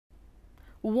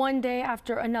One day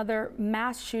after another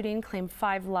mass shooting claimed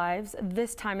 5 lives,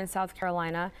 this time in South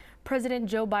Carolina, President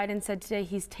Joe Biden said today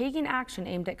he's taking action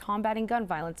aimed at combating gun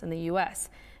violence in the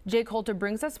U.S. Jake Holter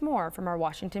brings us more from our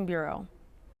Washington bureau.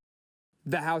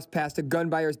 The House passed a gun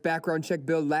buyer's background check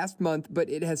bill last month, but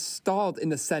it has stalled in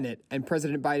the Senate, and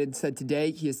President Biden said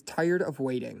today he is tired of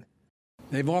waiting.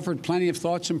 They've offered plenty of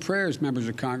thoughts and prayers, members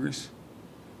of Congress,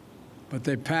 but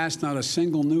they passed not a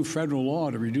single new federal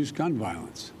law to reduce gun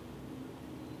violence.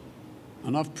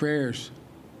 Enough prayers.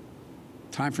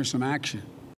 Time for some action.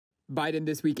 Biden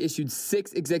this week issued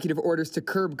 6 executive orders to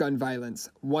curb gun violence.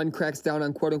 One cracks down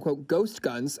on quote-unquote ghost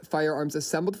guns, firearms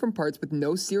assembled from parts with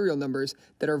no serial numbers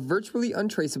that are virtually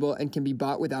untraceable and can be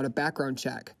bought without a background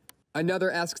check. Another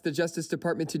asks the Justice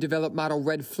Department to develop model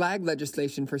red flag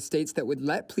legislation for states that would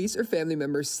let police or family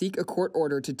members seek a court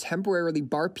order to temporarily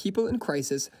bar people in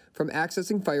crisis from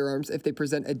accessing firearms if they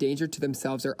present a danger to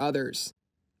themselves or others.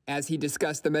 As he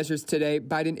discussed the measures today,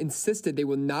 Biden insisted they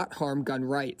will not harm gun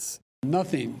rights.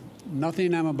 Nothing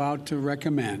I'm about to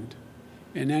recommend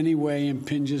in any way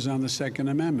impinges on the Second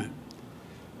Amendment.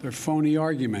 They're phony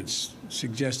arguments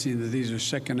suggesting that these are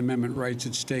Second Amendment rights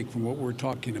at stake from what we're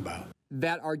talking about.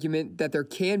 That argument that there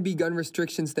can be gun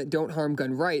restrictions that don't harm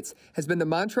gun rights has been the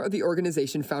mantra of the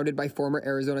organization founded by former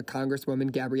Arizona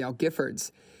Congresswoman Gabrielle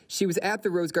Giffords. She was at the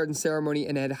Rose Garden ceremony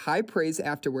and had high praise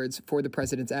afterwards for the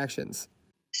president's actions.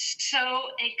 So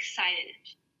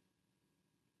excited.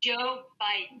 Joe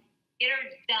Biden, get her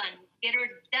done, get her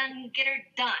done, get her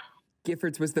done.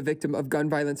 Giffords was the victim of gun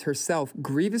violence herself,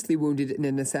 grievously wounded in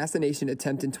an assassination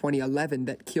attempt in 2011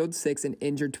 that killed 6 and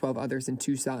injured 12 others in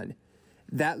Tucson.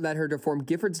 That led her to form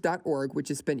Giffords.org, which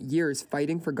has spent years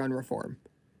fighting for gun reform.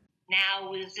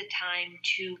 Now is the time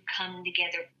to come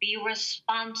together. Be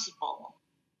responsible.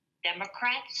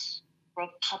 Democrats,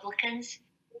 Republicans,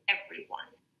 everyone.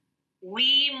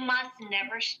 We must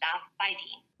never stop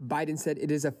fighting. Biden said it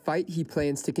is a fight he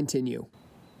plans to continue.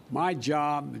 My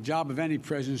job, the job of any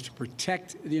president, is to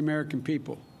protect the American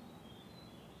people.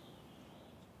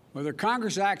 Whether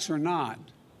Congress acts or not,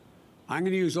 I'm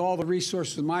going to use all the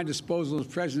resources at my disposal as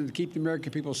president to keep the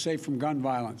American people safe from gun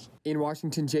violence. In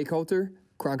Washington, Jake Holter,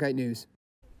 Cronkite News.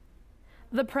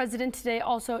 The president today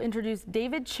also introduced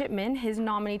David Chipman, his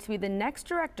nominee to be the next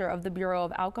director of the Bureau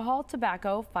of Alcohol,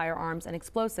 Tobacco, Firearms, and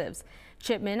Explosives.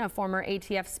 Chipman, a former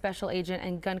ATF special agent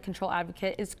and gun control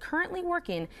advocate, is currently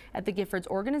working at the Giffords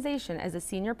organization as a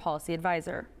senior policy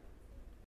advisor.